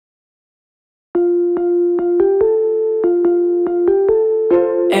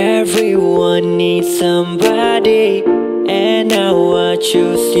Everyone needs somebody, and now I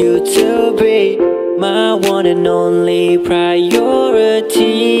choose you to be my one and only priority.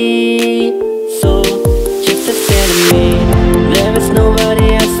 So just listen to me, there is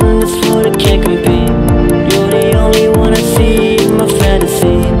nobody else in this world that can compete. You're the only one I see in my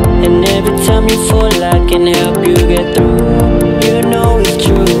fantasy, and every time you fall I can help you get through. You know it's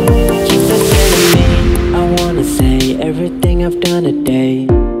true, just listen to me. I wanna say everything I've done today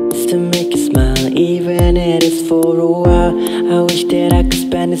is to make you smile, even if it is for a while. I wish that I could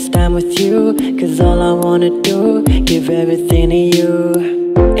spend this time with you, cause all I wanna do, give everything to you.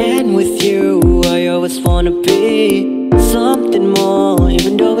 And with you, I always wanna be something more,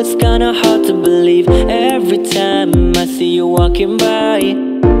 even though it's kinda hard to believe. Every time I see you walking by,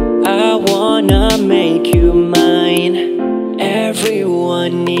 I wanna make you mine.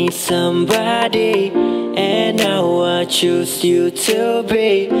 Everyone needs somebody, and now I choose you to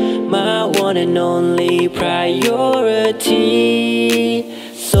be my one and only priority.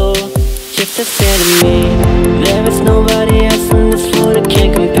 So just listen to me, there is nobody else in this world that can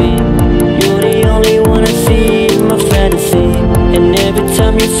compete. You're the only one I see in my fantasy, and every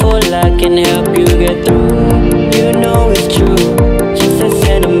time you fall I can help you get through. You know it's true, just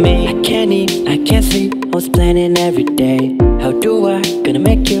listen to me. I can't eat, I can't sleep, I was planning every day. How do I, gonna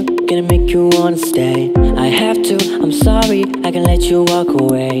make you wanna stay. I have to, I'm sorry, I can let you walk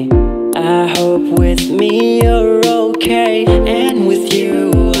away. I hope with me you're okay. And with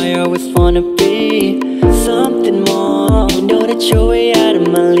you, I always wanna be something more. You know that you're way out of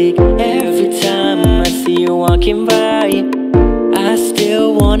my league. Every time I see you walking by, I still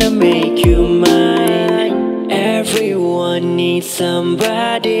wanna make you mine. Everyone needs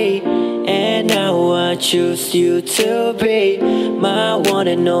somebody, and now I choose you to be my one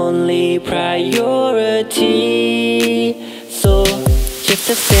and only priority. So just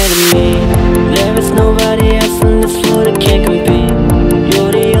listen to me, there is nobody else in this world that can compete.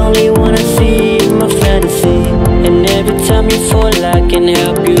 You're the only one I see in my fantasy, and every time you fall I can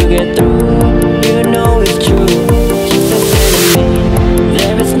help you get through. You know it's true, just listen to me,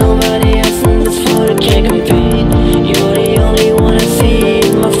 there is nobody else in this world that can compete. You're the only one I see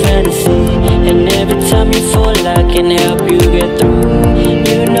in my fantasy, and every time you fall I can help you get through.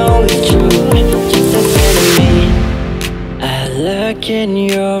 You know it's true, just listen to me. I look in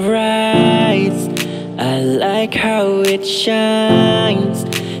your eyes, I like how it shines,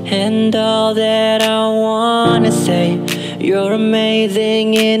 and all that I wanna say, you're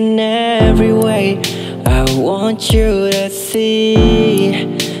amazing in every way. I want you to see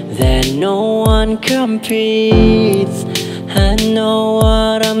that no one competes. I know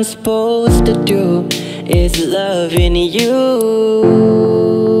what I'm supposed to do is loving you,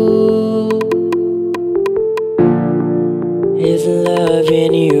 is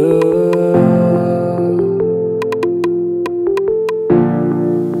loving you.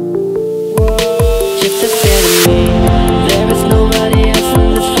 Just listen to me, there is nobody else in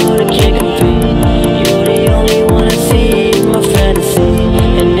this world that can compete. You're the only one I see in my fantasy,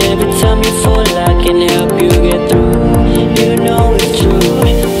 and every time you fall I can help you get through. You know it's true,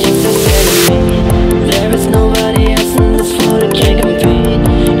 just listen to me, there is nobody else in this world that can compete.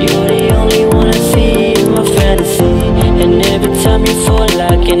 You're the only one I see in my fantasy, and every time you fall I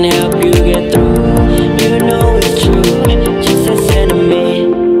can help you get through.